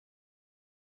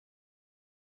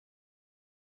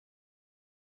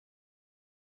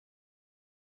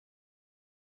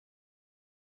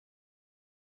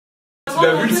Tu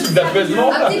l'as vu le signe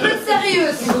d'apaisement? Un petit peu de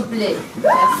sérieux, s'il vous plaît.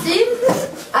 Merci.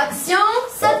 Action,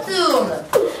 ça tourne.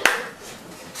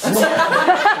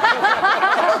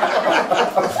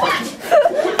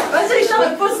 Vas-y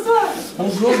Richard, pose-toi.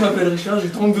 Bonjour, je m'appelle Richard, j'ai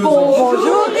 32 ans.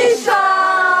 Bonjour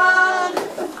Richard.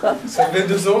 Ça fait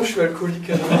 2 ans que je suis alcoolique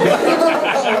anonyme.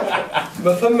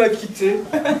 Ma femme m'a quitté.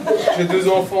 J'ai 2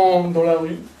 enfants dans la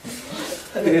rue.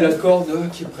 Et la corde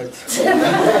qui est prête.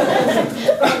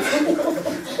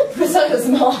 Plus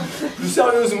sérieusement. Plus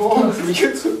sérieusement, ça fait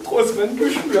que 3 semaines que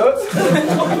je suis là.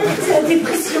 C'est la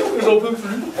dépression. J'en peux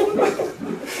plus.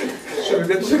 J'avais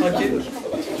bien tout craqué.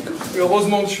 Mais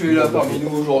heureusement que tu es là parmi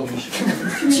nous aujourd'hui.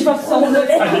 Tu vas prendre le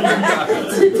lait.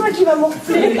 C'est toi qui vas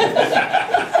morfler.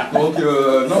 Donc,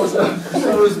 non,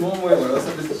 sérieusement, ouais, voilà,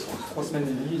 ça fait 3 semaines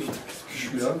et demie que je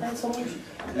suis là.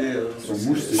 Et son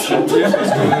mouche, c'est chiant parce que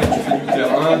tu fais du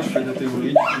terrain, tu fais de la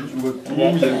théorie, tu vois tout, il y a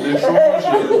de l'échange,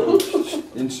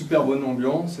 il y a une super bonne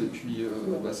ambiance, et puis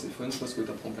c'est fun parce que tu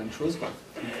apprends plein de choses quoi,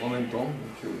 en même temps.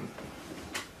 Donc,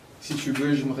 si tu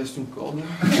veux, il me reste une corde.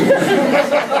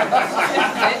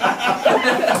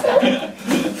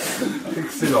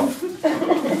 Excellent.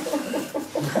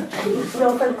 Mais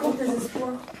en fin de compte, tes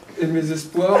espoirs. Et mes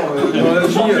espoirs dans la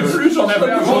vie, j'en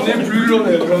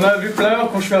avais plein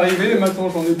quand je suis arrivé, et maintenant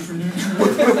j'en ai plus du tout.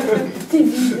 T'es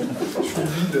vide. Je suis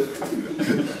vide.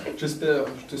 J'espère,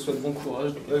 je te souhaite bon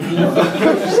courage dans la vie.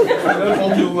 Avant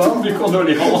de voir. Mes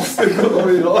condoléances.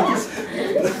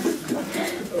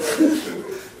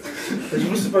 Je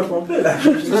me suis pas trompé là. Je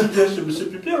me suis dit, je me suis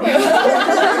plus pire.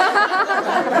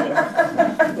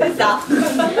 C'est ça.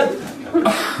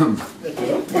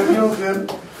 Bienvenue au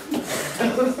club.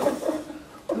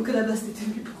 Donc à la base, t'étais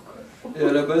venu pourquoi? Et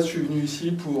à la base, je suis venu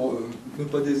ici pour ne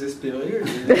pas désespérer.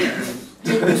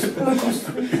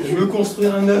 Je veux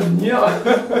construire un avenir.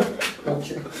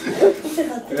 Okay.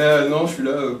 Non, je suis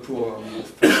là pour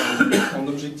en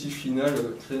objectif final,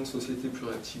 créer une société plus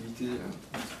réactivité.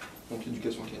 Donc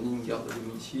éducation canine, garde à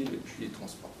domicile et puis les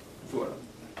transports. Voilà.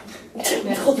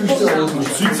 Tout de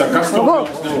suite, ça casse ton Bravo.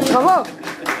 Bravo.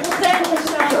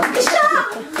 Richard.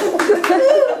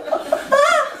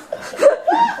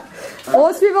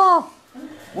 Au suivant.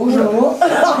 Bonjour.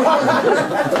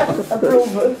 Ça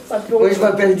plombe, ça plombe. Oui, je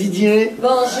m'appelle Didier.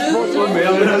 Bonjour. Oh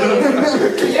merde. Elle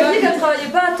a dit qu'elle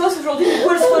travaillait pas à toi aujourd'hui, du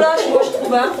coup elle se relâche, moi je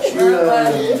trouve. Hein. Tu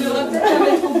devrais peut-être la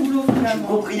mettre au boulot Je suis finalement.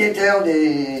 propriétaire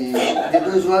des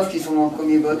 2 oeufs qui sont dans le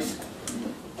premier box.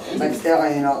 Baxter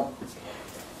et là.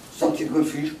 Sortie de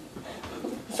refuge.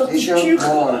 Sortie de cure.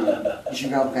 Bon, j'y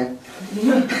vais après.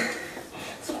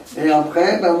 Et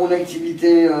après, mon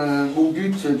activité, mon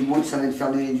but, du moins, ça va être de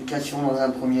faire de l'éducation dans un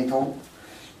premier temps.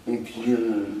 Et puis,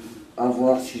 à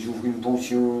voir si j'ouvre une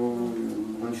pension,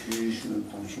 un refuge, une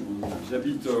pension.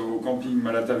 J'habite au camping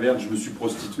à la taverne, je me suis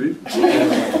prostitué. Parce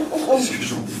que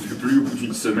j'en pouvais plus au bout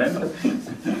d'une semaine.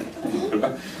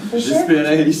 Voilà.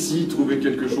 J'espérais ici trouver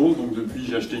quelque chose, donc depuis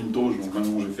j'ai acheté une tauge, donc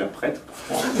maintenant je vais faire prêtre.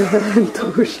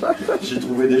 J'ai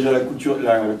trouvé déjà la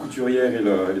couturière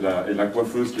et la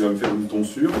coiffeuse qui va me faire une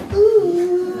tonsure.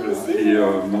 Voilà. Et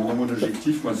mon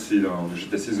objectif, moi, c'est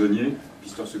j'étais saisonnier,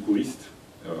 pisteur secouriste.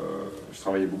 Je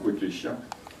travaillais beaucoup avec les chiens.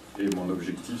 Et mon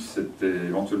objectif, c'était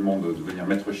éventuellement de devenir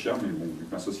maître chien, mais bon, vu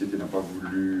que ma société n'a pas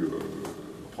voulu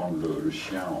prendre le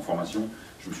chien en formation,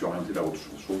 je me suis orienté vers autre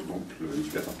chose, donc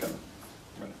l'éducateur canin.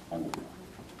 Voilà, en gros.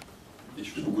 Et je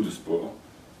fais beaucoup de sport,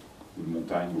 beaucoup de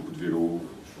montagne, beaucoup de vélo,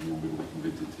 je fais mon vélo, mon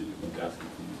VTT, mon casque.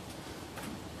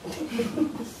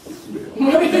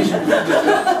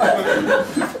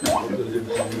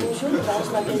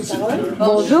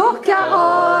 Bonjour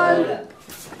Carole.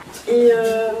 Et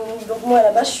donc moi à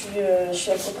la base je suis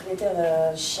la propriétaire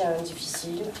d'un chien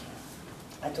difficile,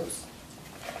 Athos.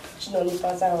 Je n'en ai pas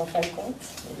un en fin de compte,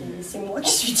 et c'est moi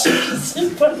qui suis difficile,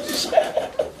 pas le chien.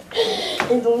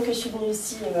 Et donc je suis venue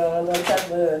ici dans le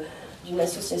cadre d'une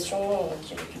association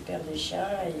qui récupère des chiens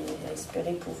et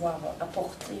espérer pouvoir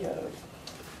apporter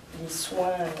les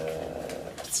soins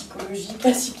psychologiques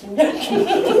ainsi qu'il y a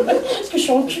parce que je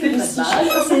suis en cure ici,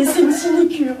 c'est une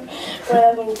sinecure.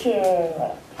 Voilà, donc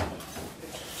voilà.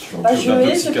 Pas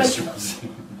jouer, c'est pas...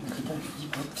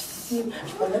 Je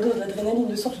prends de l'adrénaline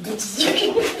de sorte de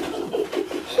tissu.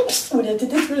 On lui a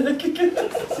tété sur la queue.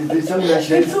 C'était ça la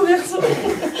chaîne. Verso, verso.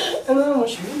 Ah non, moi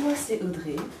je suis. Moi c'est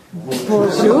Audrey.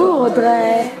 Bonjour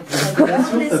Audrey.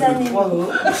 Tous les animaux.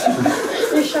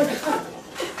 Les chagrins.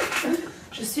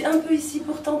 Je suis un peu ici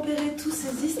pour tempérer tous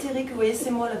ces hystériques. Vous voyez, c'est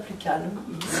moi la plus calme,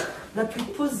 la plus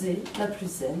posée, la plus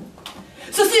zen.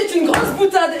 Ceci est une grosse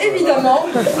boutade, évidemment.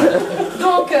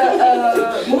 Donc,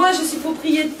 moi, je suis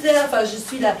propriétaire propriétaire, enfin je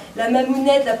suis la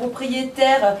mamounette, la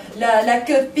propriétaire, la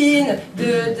copine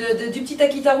du petit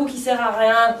Akitaru qui sert à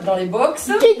rien dans les box.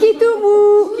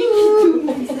 Kikitoumou.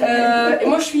 Et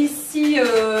moi je suis ici,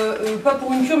 pas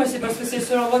pour une cure, mais c'est parce que c'est le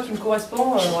seul endroit qui me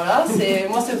correspond, voilà,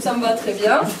 moi ça me va très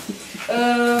bien.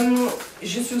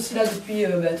 Je suis aussi là depuis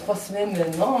 3 semaines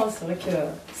maintenant, hein, c'est vrai que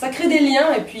ça crée des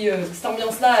liens, et puis cette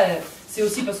ambiance-là, c'est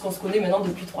aussi parce qu'on se connaît maintenant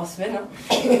depuis 3 semaines. Hein.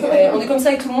 On est comme ça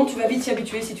avec tout le monde, tu vas vite t'y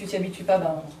habituer, si tu t'y habitues pas,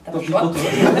 ben t'as pas le choix.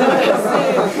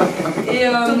 Et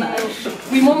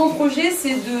oui, moi mon projet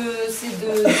c'est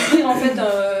d'ouvrir en fait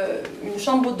une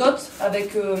chambre d'hôte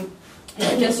avec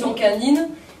éducation canine.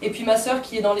 Et puis ma sœur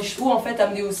qui est dans les chevaux, en fait,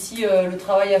 amener aussi le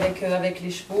travail avec les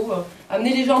chevaux,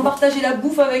 amener les gens, partager la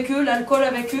bouffe avec eux, l'alcool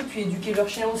avec eux, puis éduquer leurs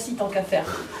chiens aussi, tant qu'à faire.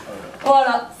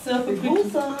 Voilà, c'est un peu plus bon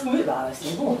ça. Oui, bah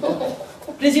c'est bon.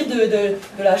 Plaisir de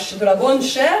la bonne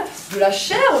chair, de la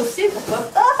chair aussi, pourquoi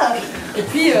pas. Et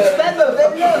puis...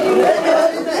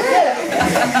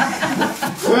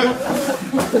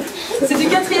 C'est du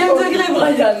 4e degré,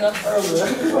 Brian.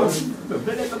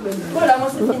 Voilà, moi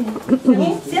c'est fini. C'est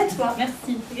bon? C'est à toi.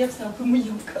 Merci. Regarde, c'est un peu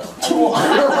mouillé encore.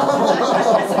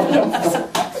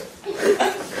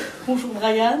 Bonjour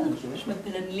Brian, je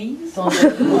m'appelle Anne-Lise.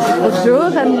 Bonjour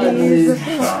Anne-Lise.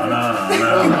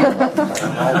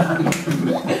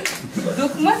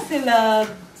 Donc moi c'est la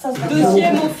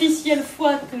 2e officielle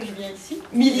fois que je viens ici.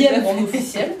 1000e en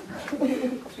officiel.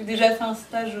 J'ai déjà fait un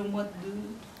stage au mois de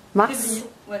Mars. février.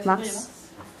 Ouais, Mars. février, mars.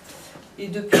 Et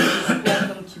depuis je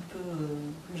squatte un petit peu.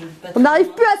 On n'arrive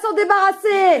plus à s'en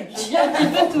débarrasser. Je viens un petit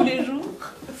peu tous les jours.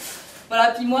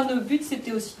 Voilà, puis moi le but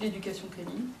c'était aussi l'éducation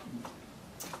canine.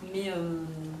 Mais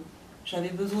j'avais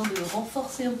besoin de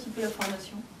renforcer un petit peu la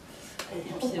formation. Et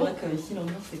puis c'est vrai qu'ici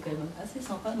l'ambiance est quand même assez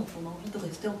sympa, donc on a envie de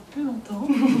rester un peu plus longtemps.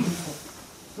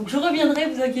 Donc je reviendrai,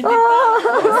 vous inquiétez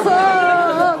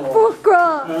pas.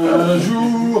 Pourquoi? Un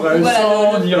jour, elle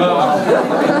s'en ira.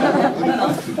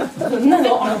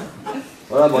 Non.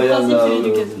 Voilà, Brian, Le principe, c'est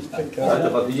l'éducation. t'as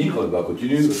pas fini, quoi. Bah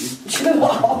continue.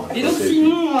 Et donc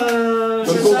sinon,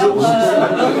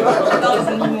 j'adore les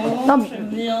animaux, j'aime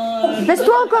bien...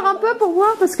 Baisse-toi encore un peu pour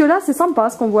voir, parce que là c'est sympa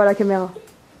ce qu'on voit à la caméra.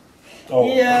 Et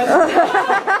pas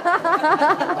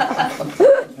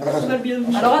le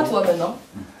bienvenu. Alors à toi maintenant.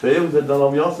 Ça y est, vous êtes dans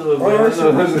l'ambiance, Brian? C'est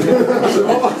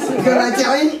comme un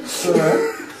terrain.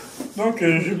 Donc,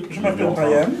 je m'appelle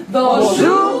Brian.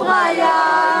 Bonjour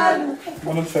Brian.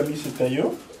 Mon nom de famille, c'est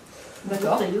Tayo.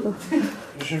 D'accord.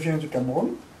 Je viens du Cameroun.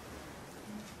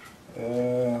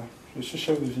 Je suis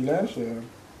chef de village,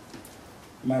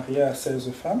 marié à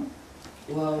 16 femmes,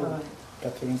 Wow.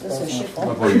 83 Ça, c'est chef.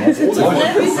 enfants. Je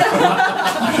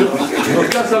me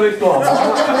casse avec toi.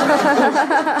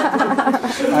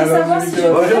 Alors,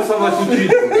 Brian, ça va tout de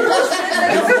suite.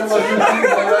 Ça va tout de suite,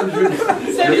 Brian. Je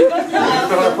vais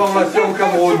faire la formation au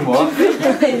Cameroun, moi.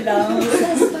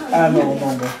 ah non,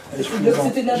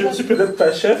 je ne suis peut-être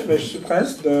pas chef, mais je suis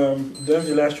prince d'un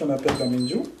village qu'on appelle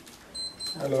Bamindjou.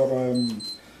 Alors,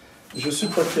 je suis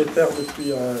propriétaire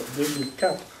depuis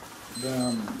 2004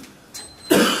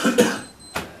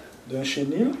 d'un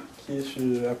chenil qui est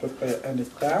sur à peu près 1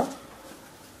 hectare,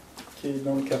 qui est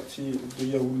dans le quartier de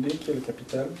Yaoundé, qui est la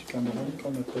capitale du Cameroun,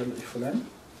 qu'on appelle Ifolan.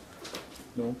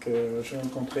 Donc, j'ai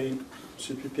rencontré M.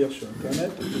 Pierre sur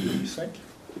Internet en 2005.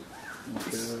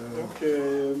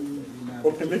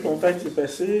 Au premier contact qui est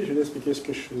passé, je lui ai expliqué ce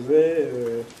que je faisais.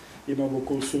 Il m'a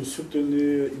beaucoup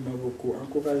soutenu, il m'a beaucoup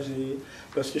encouragé.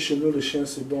 Parce que chez nous, le chien,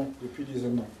 c'est bon depuis des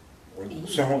années.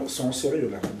 C'est en sérieux,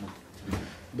 là, vraiment.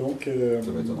 Donc, ça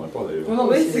m'étonnerait pas d'ailleurs. Non,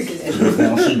 oui, c'est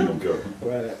en Chine, donc.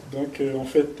 Voilà. Donc, en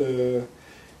fait, M.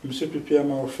 Pépierre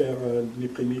m'a offert les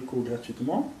premiers cours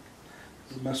gratuitement.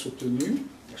 Il m'a soutenu.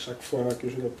 À chaque fois que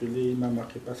je l'appelais, il m'a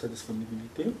marqué par sa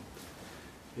disponibilité.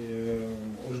 Et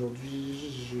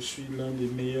aujourd'hui, je suis l'un des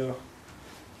meilleurs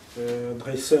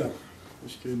dresseurs,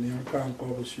 puisque n'ayant pas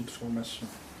encore reçu de formation.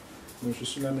 Donc, je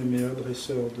suis l'un des meilleurs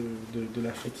dresseurs de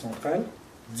l'Afrique centrale,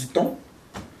 dit-on.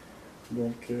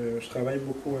 Donc, je travaille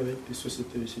beaucoup avec des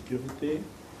sociétés de sécurité,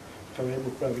 je travaille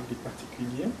beaucoup avec des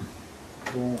particuliers.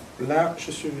 Donc, là,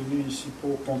 je suis venu ici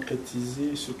pour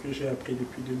concrétiser ce que j'ai appris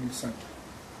depuis 2005.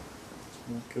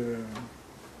 Donc,